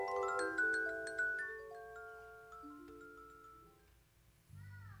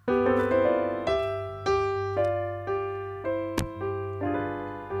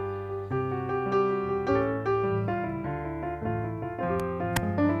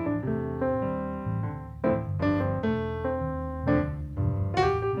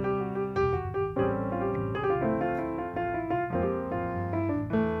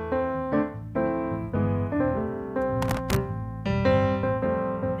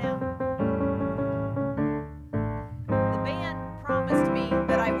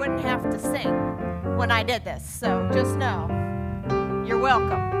when I did this. So just know you're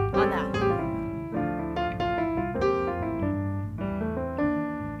welcome on that.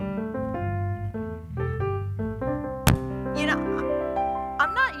 You know,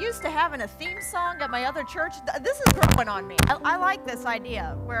 I'm not used to having a theme song at my other church. This is growing on me. I like this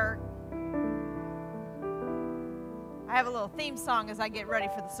idea where I have a little theme song as I get ready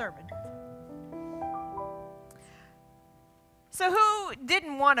for the sermon. So who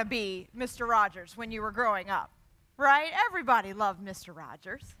didn't want to be Mr. Rogers when you were growing up, right? Everybody loved Mr.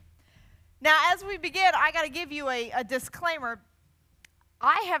 Rogers. Now, as we begin, I got to give you a disclaimer.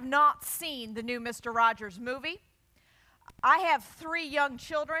 I have not seen the new Mr. Rogers movie. I have 3 young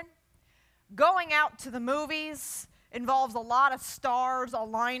children. Going out to the movies involves a lot of stars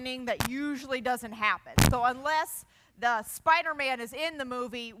aligning that usually doesn't happen. So unless the Spider-Man is in the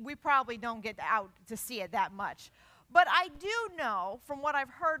movie, we probably don't get out to see it that much. But I do know from what I've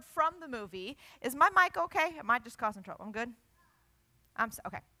heard from the movie, is my mic okay? Am I just causing trouble? I'm good?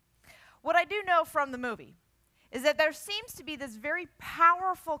 Okay. What I do know from the movie is that there seems to be this very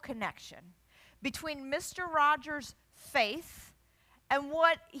powerful connection between Mr. Rogers' faith and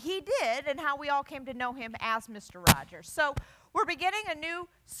what he did and how we all came to know him as Mr. Rogers. So we're beginning a new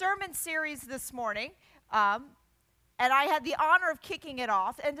sermon series this morning. And I had the honor of kicking it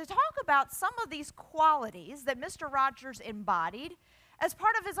off and to talk about some of these qualities that Mr. Rogers embodied as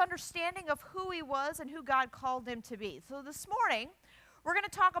part of his understanding of who he was and who God called him to be. So this morning, we're going to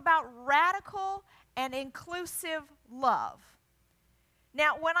talk about radical and inclusive love.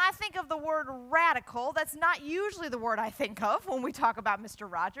 Now, when I think of the word radical, that's not usually the word I think of when we talk about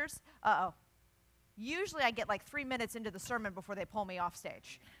Mr. Rogers. Usually I get like 3 minutes into the sermon before they pull me off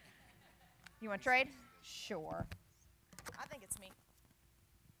stage. You want to trade? Sure. I think it's me.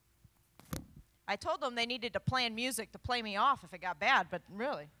 I told them they needed to plan music to play me off if it got bad, but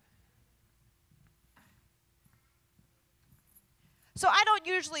really. So I don't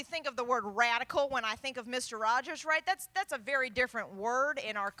usually think of the word radical when I think of Mr. Rogers, right? That's a very different word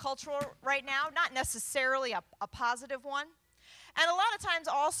in our culture right now, not necessarily a positive one. And a lot of times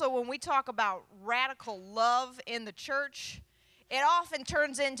also when we talk about radical love in the church, it often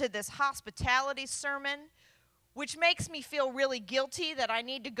turns into this hospitality sermon, which makes me feel really guilty that I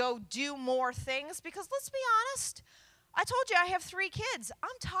need to go do more things because let's be honest, I told you I have 3 kids. I'm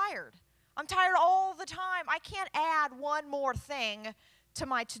tired. I'm tired all the time. I can't add one more thing to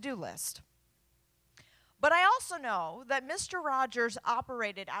my to-do list. But I also know that Mr. Rogers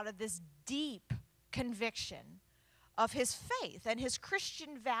operated out of this deep conviction of his faith and his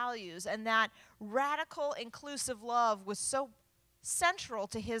Christian values, and that radical inclusive love was so central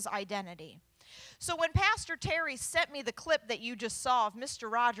to his identity. So when Pastor Terry sent me the clip that you just saw of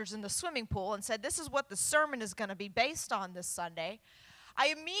Mr. Rogers in the swimming pool and said, this is what the sermon is going to be based on this Sunday, I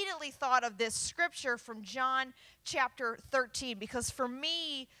immediately thought of this scripture from John chapter 13, because for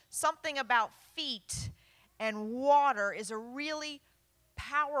me, something about feet and water is a really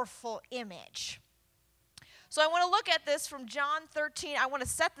powerful image. So I want to look at this from John 13. I want to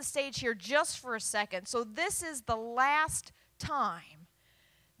set the stage here just for a second. So this is the last time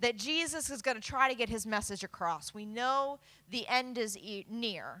that Jesus is going to try to get his message across. We know the end is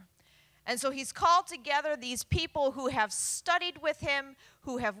near. And so he's called together these people who have studied with him,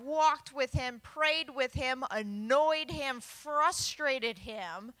 who have walked with him, prayed with him, annoyed him, frustrated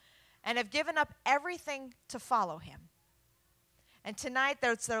him, and have given up everything to follow him. And tonight,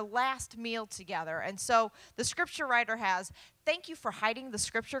 it's their last meal together. And so the scripture writer has, thank you for hiding the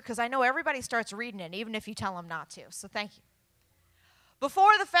scripture, because I know everybody starts reading it, even if you tell them not to. So thank you.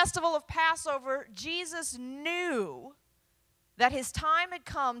 Before the festival of Passover, Jesus knew that his time had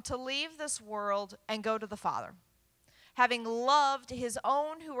come to leave this world and go to the Father. Having loved his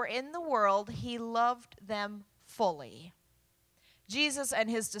own who were in the world, he loved them fully. Jesus and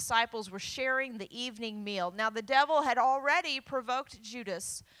his disciples were sharing the evening meal. Now, the devil had already provoked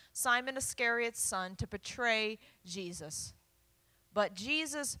Judas, Simon Iscariot's son, to betray Jesus. But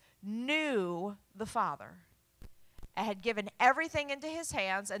Jesus knew the Father and had given everything into his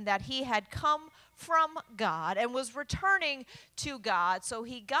hands, and that he had come from God and was returning to God. So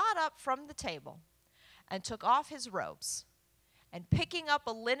he got up from the table and took off his robes, and picking up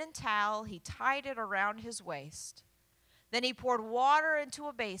a linen towel, he tied it around his waist. Then he poured water into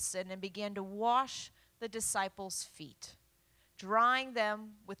a basin and began to wash the disciples' feet, drying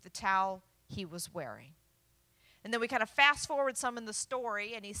them with the towel he was wearing. And then we kind of fast forward some in the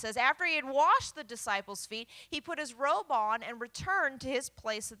story, and he says, after he had washed the disciples' feet, he put his robe on and returned to his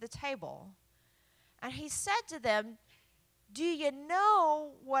place at the table. And he said to them, do you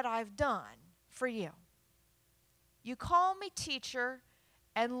know what I've done for you? You call me teacher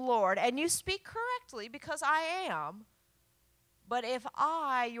and Lord, and you speak correctly because I am. But if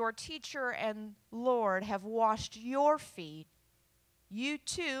I, your teacher and Lord, have washed your feet, you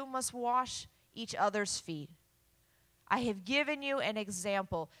too must wash each other's feet. I have given you an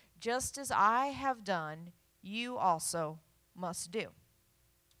example. Just as I have done, you also must do.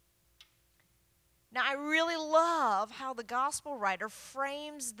 Now, I really love how the gospel writer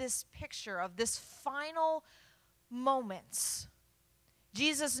frames this picture of this final moments.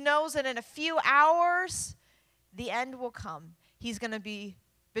 Jesus knows that in a few hours, the end will come. He's going to be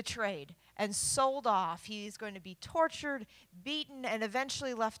betrayed and sold off. He's going to be tortured, beaten, and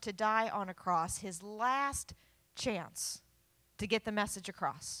eventually left to die on a cross. His last chance to get the message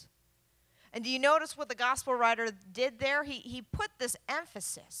across. And do you notice what the gospel writer did there? He put this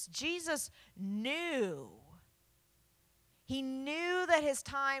emphasis. Jesus knew. He knew that his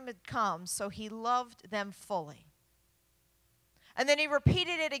time had come, so he loved them fully. And then he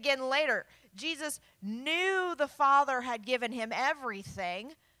repeated it again later. Jesus knew the Father had given him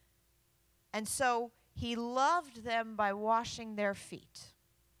everything, and so he loved them by washing their feet.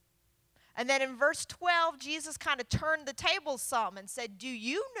 And then in verse 12, Jesus kind of turned the tables some and said, do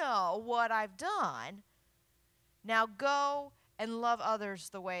you know what I've done? Now go and love others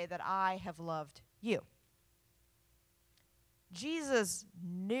the way that I have loved you. Jesus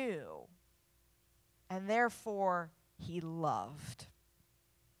knew, and therefore he loved.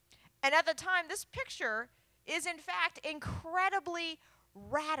 And at the time, this picture is in fact incredibly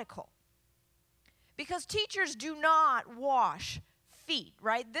radical. Because teachers do not wash feet,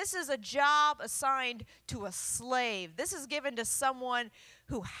 right? This is a job assigned to a slave. This is given to someone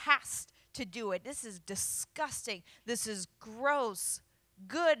who has to do it. This is disgusting. This is gross.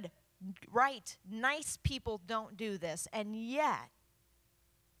 Good, right, nice people don't do this. And yet,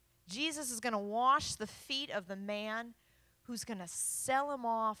 Jesus is going to wash the feet of the man who's going to sell him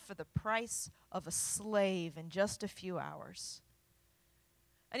off for the price of a slave in just a few hours.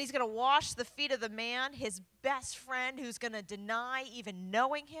 And he's going to wash the feet of the man, his best friend, who's going to deny even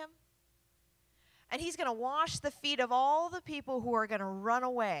knowing him. And he's going to wash the feet of all the people who are going to run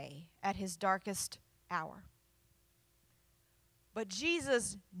away at his darkest hour. But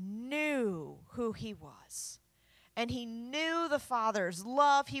Jesus knew who he was. And he knew the Father's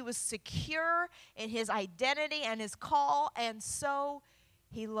love. He was secure in his identity and his call, and so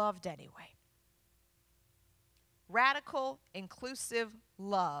he loved anyway. Radical, inclusive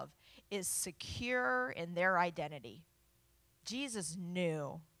love is secure in their identity. Jesus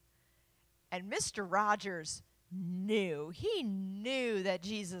knew. And Mr. Rogers knew. He knew that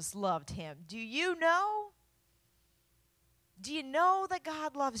Jesus loved him. Do you know? Do you know that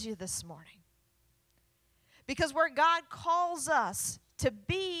God loves you this morning? Because where God calls us to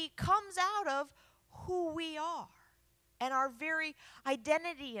be comes out of who we are and our very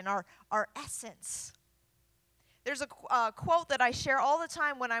identity and our essence. There's a quote that I share all the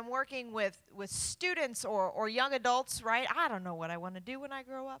time when I'm working with students or young adults, right? I don't know what I want to do when I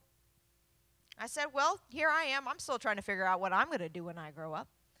grow up. I said, well, here I am. I'm still trying to figure out what I'm going to do when I grow up.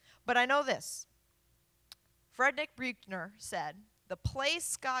 But I know this. Frederick Buechner said, the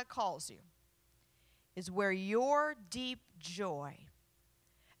place God calls you is where your deep joy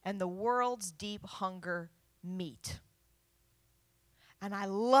and the world's deep hunger meet. And I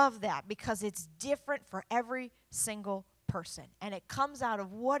love that because it's different for every single person. And it comes out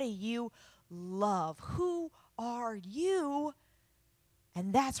of what do you love? Who are you?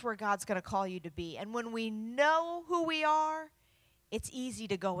 And that's where God's going to call you to be. And when we know who we are, it's easy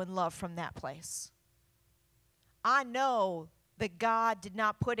to go and love from that place. I know that God did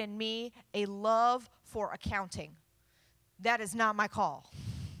not put in me a love for accounting. That is not my call.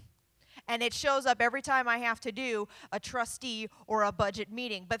 And it shows up every time I have to do a trustee or a budget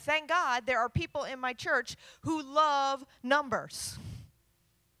meeting. But thank God there are people in my church who love numbers.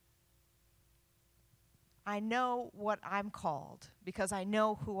 I know what I'm called because I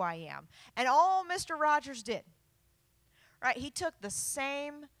know who I am. And all Mr. Rogers did, right, he took the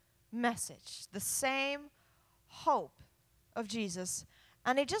same message, the same hope of Jesus,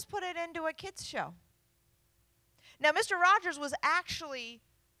 and he just put it into a kids show. Now, Mr. Rogers was actually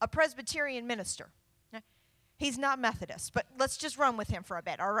a Presbyterian minister. He's not Methodist, but let's just run with him for a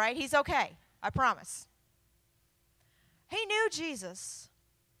bit, all right? He's okay, I promise. He knew Jesus,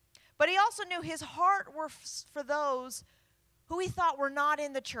 but he also knew his heart were for those who he thought were not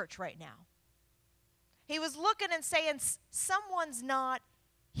in the church right now. He was looking and saying, someone's not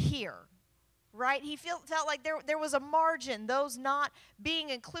here, right? He felt like there was a margin, those not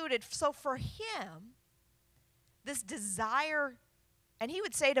being included. So for him, this desire, and he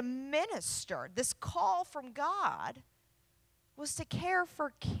would say to minister, this call from God was to care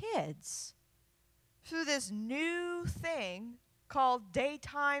for kids through this new thing called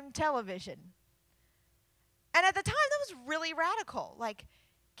daytime television. And at the time, that was really radical. Like,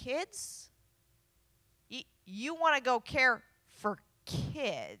 kids? You want to go care for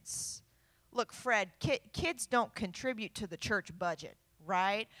kids? Look, Fred, kids don't contribute to the church budget,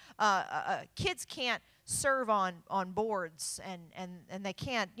 right? Kids can't serve on boards, and they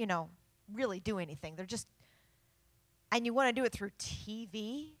can't, really do anything. They're just, and you want to do it through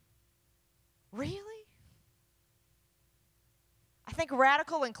TV? Really? I think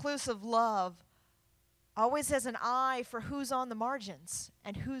radical inclusive love always has an eye for who's on the margins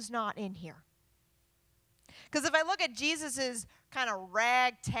and who's not in here. Because if I look at Jesus's kind of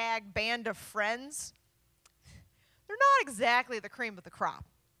ragtag band of friends, they're not exactly the cream of the crop,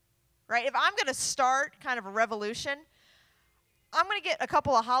 right? If I'm going to start kind of a revolution, I'm going to get a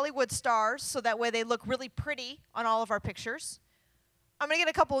couple of Hollywood stars so that way they look really pretty on all of our pictures. I'm going to get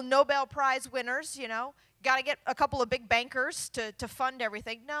a couple of Nobel Prize winners, got to get a couple of big bankers to fund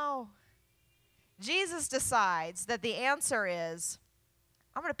everything. No. Jesus decides that the answer is,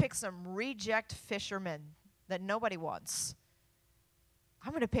 I'm going to pick some reject fishermen that nobody wants.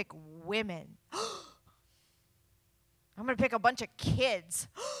 I'm going to pick women. I'm going to pick a bunch of kids.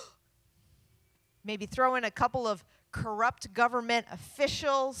 Maybe throw in a couple of corrupt government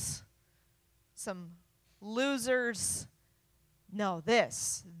officials, some losers. No,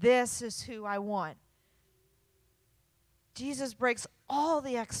 this is who I want. Jesus breaks all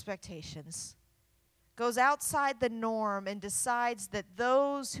the expectations, goes outside the norm, and decides that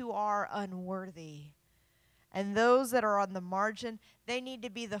those who are unworthy and those that are on the margin, they need to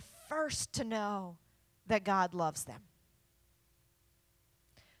be the first to know that God loves them.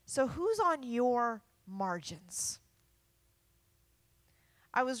 So who's on your margins?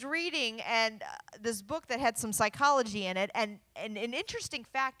 I was reading this book that had some psychology in it, and an interesting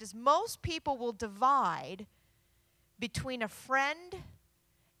fact is most people will divide between a friend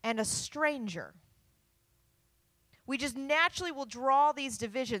and a stranger. We just naturally will draw these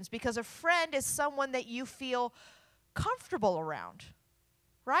divisions because a friend is someone that you feel comfortable around,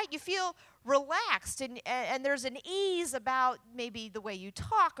 right? You feel relaxed and there's an ease about maybe the way you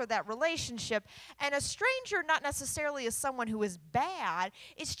talk or that relationship. And a stranger not necessarily is someone who is bad.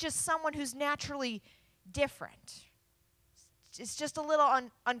 It's just someone who's naturally different. It's just a little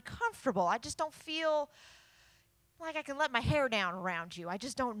uncomfortable. I just don't feel like I can let my hair down around you. I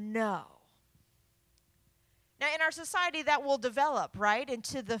just don't know. Now, in our society, that will develop, right,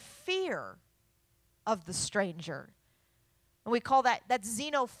 into the fear of the stranger. And we call that's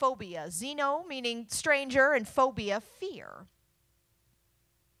xenophobia. Xeno meaning stranger and phobia, fear.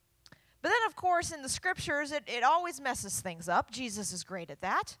 But then, of course, in the scriptures, it always messes things up. Jesus is great at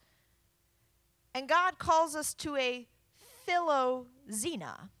that. And God calls us to a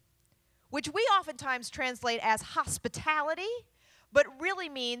philoxenia, which we oftentimes translate as hospitality, but really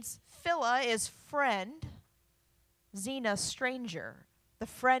means phila is friend, xena, stranger, the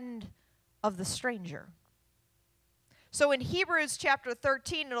friend of the stranger. So in Hebrews chapter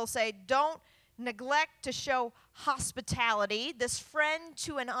 13, it'll say, don't neglect to show hospitality, this friend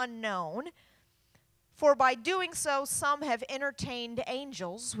to an unknown, for by doing so, some have entertained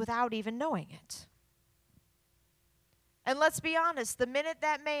angels without even knowing it. And let's be honest, the minute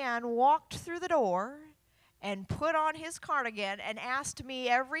that man walked through the door and put on his cardigan and asked me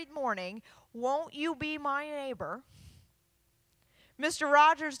every morning, won't you be my neighbor? Mr.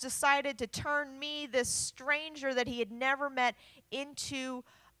 Rogers decided to turn me, this stranger that he had never met, into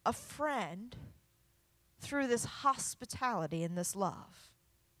a friend through this hospitality and this love.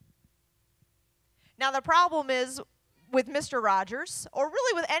 Now, the problem is with Mr. Rogers, or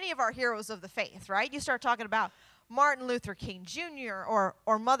really with any of our heroes of the faith, right? You start talking about Martin Luther King Jr.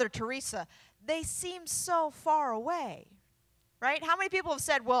 or Mother Teresa, they seem so far away, right? How many people have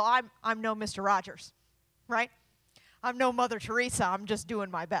said, well, I'm no Mr. Rogers, right? I'm no Mother Teresa, I'm just doing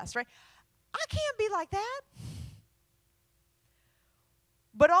my best, right? I can't be like that.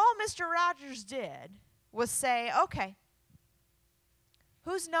 But all Mr. Rogers did was say, okay,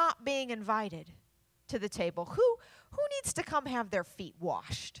 who's not being invited to the table? Who needs to come have their feet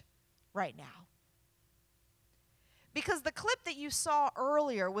washed right now? Because the clip that you saw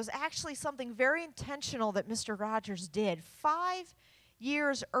earlier was actually something very intentional that Mr. Rogers did 5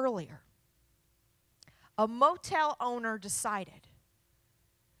 years earlier. A motel owner decided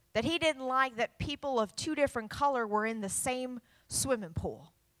that he didn't like that people of two different color were in the same swimming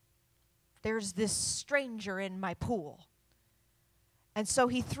pool. There's this stranger in my pool. And so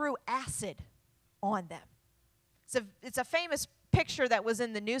he threw acid on them. It's a famous picture that was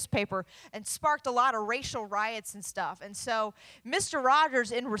in the newspaper and sparked a lot of racial riots and stuff. And so Mr.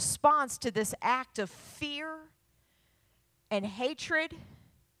 Rogers, in response to this act of fear and hatred,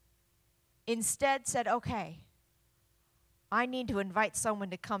 instead said, okay, I need to invite someone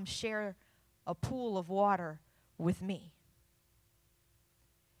to come share a pool of water with me.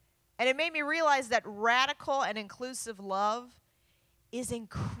 And it made me realize that radical and inclusive love is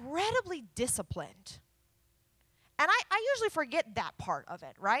incredibly disciplined. And I usually forget that part of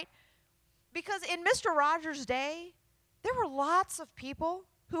it, right? Because in Mr. Rogers' day, there were lots of people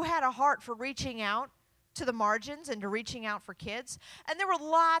who had a heart for reaching out to the margins and to reaching out for kids. And there were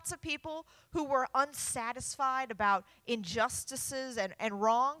lots of people who were unsatisfied about injustices and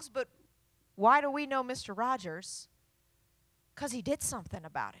wrongs. But why do we know Mr. Rogers? Because he did something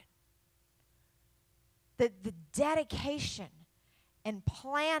about it. The dedication and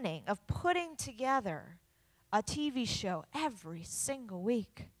planning of putting together a TV show every single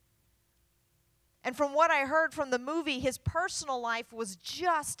week. And from what I heard from the movie, his personal life was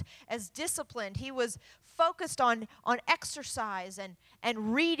just as disciplined. He was focused on exercise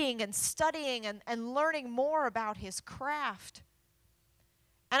and reading and studying and learning more about his craft.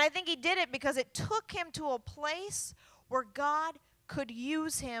 And I think he did it because it took him to a place where God could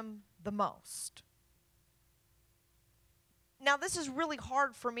use him the most. Now, this is really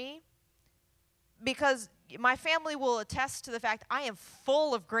hard for me because my family will attest to the fact I am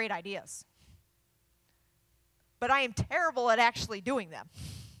full of great ideas, but I am terrible at actually doing them.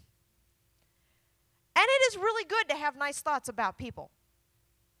 And it is really good to have nice thoughts about people.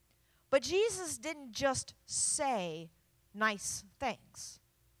 But Jesus didn't just say nice things.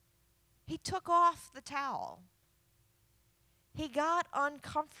 He took off the towel. He got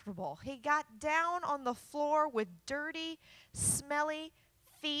uncomfortable. He got down on the floor with dirty, smelly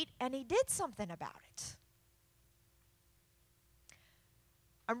feet, and he did something about it.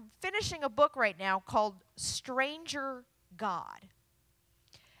 I'm finishing a book right now called Stranger God.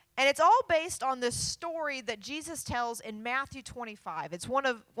 And it's all based on this story that Jesus tells in Matthew 25. It's one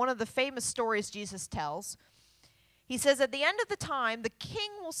of the famous stories Jesus tells. He says, at the end of the time, the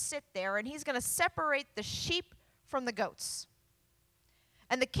king will sit there, and he's going to separate the sheep from the goats.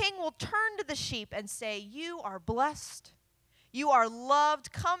 And the king will turn to the sheep and say, you are blessed. You are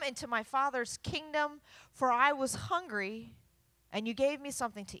loved. Come into my Father's kingdom, for I was hungry, and you gave me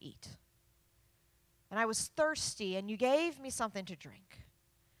something to eat. And I was thirsty, and you gave me something to drink.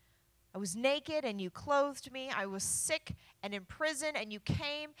 I was naked, and you clothed me. I was sick and in prison, and you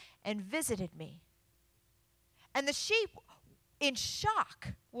came and visited me. And the sheep, in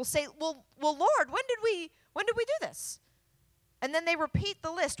shock, will say, well, Lord, when did we do this? And then they repeat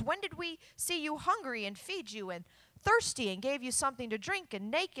the list. When did we see you hungry and feed you, and thirsty and gave you something to drink,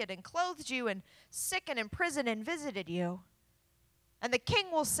 and naked and clothed you, and sick and in prison and visited you? And the king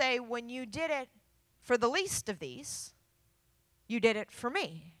will say, when you did it for the least of these, you did it for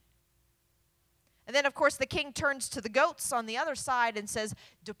me. And then, of course, the king turns to the goats on the other side and says,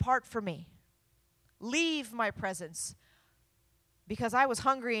 depart from me. Leave my presence, because I was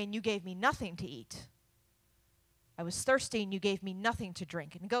hungry and you gave me nothing to eat. I was thirsty and you gave me nothing to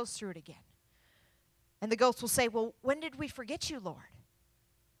drink. And it goes through it again. And the goats will say, well, when did we forget you, Lord?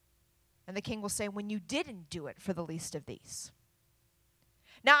 And the king will say, when you didn't do it for the least of these.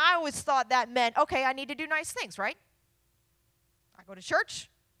 Now, I always thought that meant, okay, I need to do nice things, right? I go to church.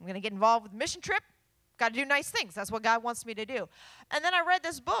 I'm going to get involved with the mission trip. Got to do nice things. That's what God wants me to do. And then I read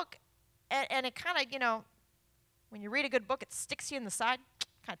this book, and it kind of, when you read a good book, it sticks you in the side,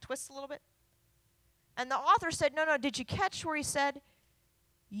 kind of twists a little bit. And the author said, no, did you catch where he said,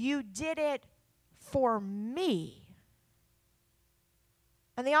 you did it for me?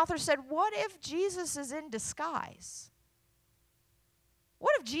 And the author said, what if Jesus is in disguise?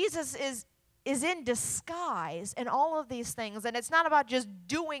 What if Jesus is in disguise in all of these things? And it's not about just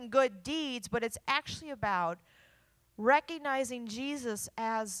doing good deeds, but it's actually about recognizing Jesus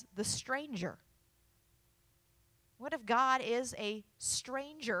as the stranger. What if God is a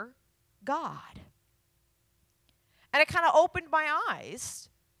stranger God? And it kind of opened my eyes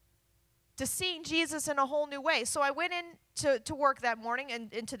to seeing Jesus in a whole new way. So I went in to work that morning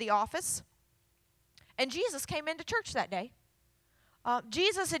and into the office, and Jesus came into church that day.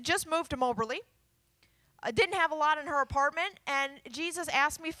 Jesus had just moved to Moberly, didn't have a lot in her apartment, and Jesus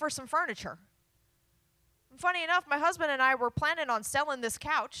asked me for some furniture. And funny enough, my husband and I were planning on selling this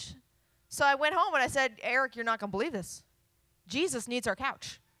couch, so I went home and I said, Eric, you're not going to believe this. Jesus needs our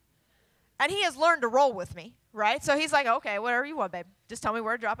couch. And he has learned to roll with me, right? So he's like, okay, whatever you want, babe. Just tell me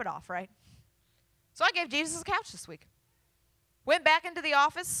where to drop it off, right? So I gave Jesus a couch this week. Went back into the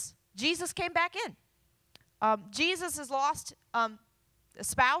office. Jesus came back in. Jesus has lost a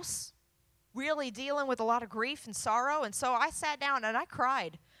spouse, really dealing with a lot of grief and sorrow. And so I sat down and I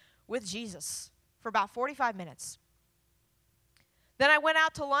cried with Jesus for about 45 minutes. Then I went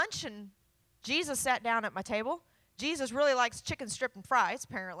out to lunch and Jesus sat down at my table. Jesus really likes chicken strip and fries,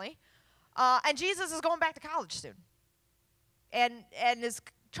 apparently. And Jesus is going back to college soon. And is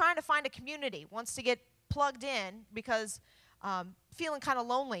trying to find a community, wants to get plugged in because feeling kind of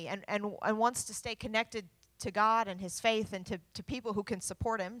lonely and wants to stay connected to God and his faith and to people who can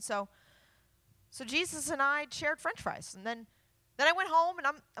support him. So Jesus and I shared French fries. And then I went home, and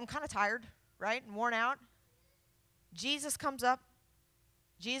I'm kind of tired, right, and worn out. Jesus comes up.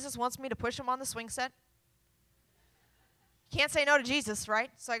 Jesus wants me to push him on the swing set. Can't say no to Jesus, right?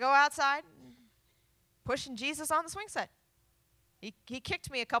 So I go outside, pushing Jesus on the swing set. He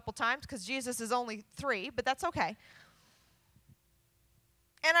kicked me a couple times because Jesus is only 3, but that's okay.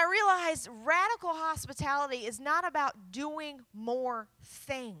 And I realized radical hospitality is not about doing more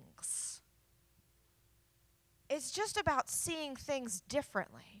things. It's just about seeing things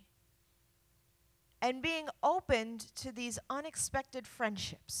differently and being opened to these unexpected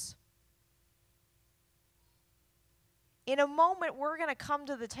friendships. In a moment, we're going to come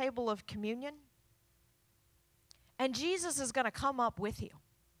to the table of communion, and Jesus is going to come up with you.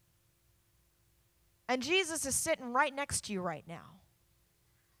 And Jesus is sitting right next to you right now.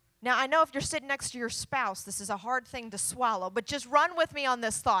 Now, I know if you're sitting next to your spouse, this is a hard thing to swallow, but just run with me on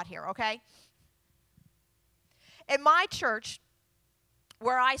this thought here, okay? In my church,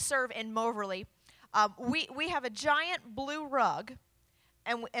 where I serve in Moverly, we have a giant blue rug,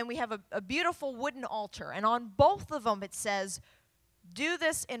 and we have a beautiful wooden altar. And on both of them it says, "Do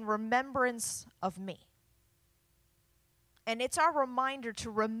this in remembrance of me." And it's our reminder to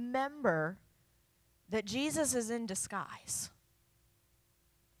remember that Jesus is in disguise.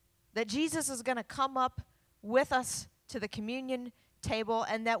 That Jesus is going to come up with us to the communion table,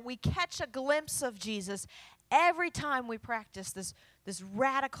 and that we catch a glimpse of Jesus every time we practice this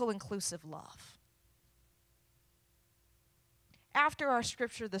radical inclusive love. After our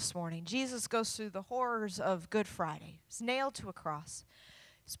scripture this morning, Jesus goes through the horrors of Good Friday. He's nailed to a cross.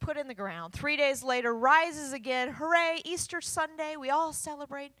 He's put in the ground. 3 days later, rises again. Hooray, Easter Sunday, we all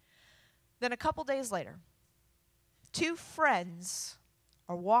celebrate. Then a couple days later, 2 friends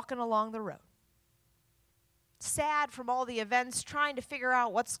are walking along the road, sad from all the events, trying to figure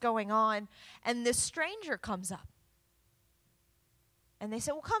out what's going on, and this stranger comes up. And they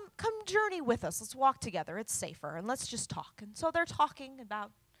say, "Well, come journey with us. Let's walk together. It's safer, and let's just talk." And so they're talking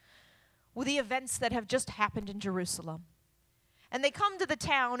about the events that have just happened in Jerusalem. And they come to the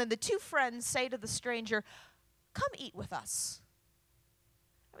town, and the 2 friends say to the stranger, "Come eat with us."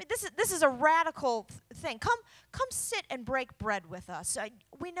 I mean, this is a radical thing. Come sit and break bread with us.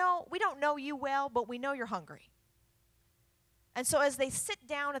 We don't know you well, but we know you're hungry. And so as they sit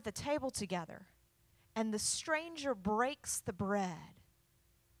down at the table together, and the stranger breaks the bread,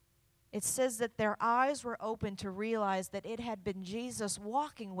 it says that their eyes were open to realize that it had been Jesus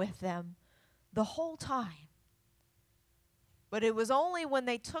walking with them the whole time. But it was only when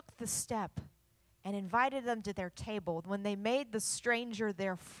they took the step and invited them to their table, when they made the stranger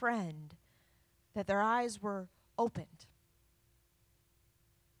their friend, that their eyes were opened.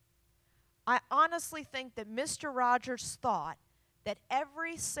 I honestly think that Mr. Rogers thought that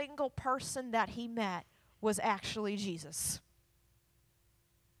every single person that he met was actually Jesus.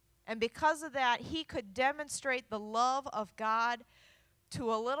 And because of that, he could demonstrate the love of God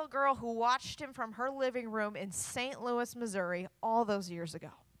to a little girl who watched him from her living room in St. Louis, Missouri, all those years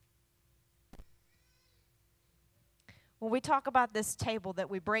ago. When we talk about this table that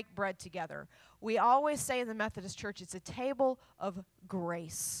we break bread together, we always say in the Methodist Church it's a table of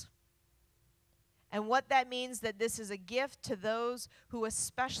grace. And what that means, that this is a gift to those who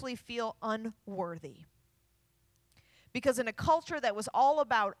especially feel unworthy. Because in a culture that was all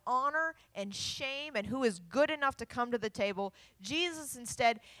about honor and shame and who is good enough to come to the table, Jesus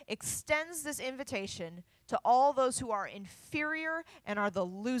instead extends this invitation to all those who are inferior and are the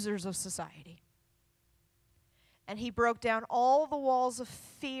losers of society. And he broke down all the walls of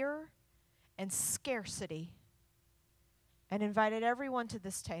fear and scarcity and invited everyone to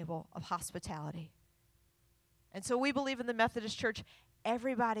this table of hospitality. And so we believe in the Methodist Church,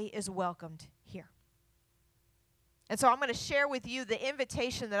 everybody is welcomed here. And so I'm going to share with you the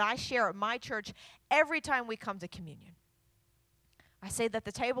invitation that I share at my church every time we come to communion. I say that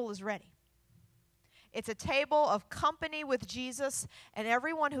the table is ready. It's a table of company with Jesus and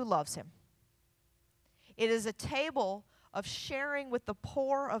everyone who loves him. It is a table of sharing with the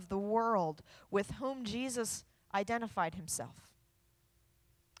poor of the world with whom Jesus identified himself.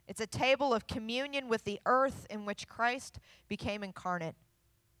 It's a table of communion with the earth in which Christ became incarnate.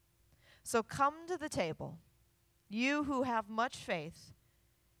 So come to the table, you who have much faith,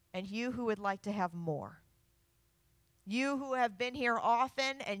 and you who would like to have more. You who have been here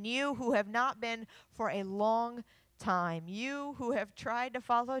often, and you who have not been for a long time. You who have tried to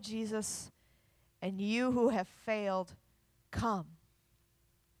follow Jesus, and you who have failed, come.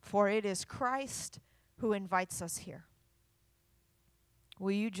 For it is Christ who invites us here.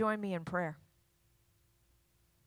 Will you join me in prayer?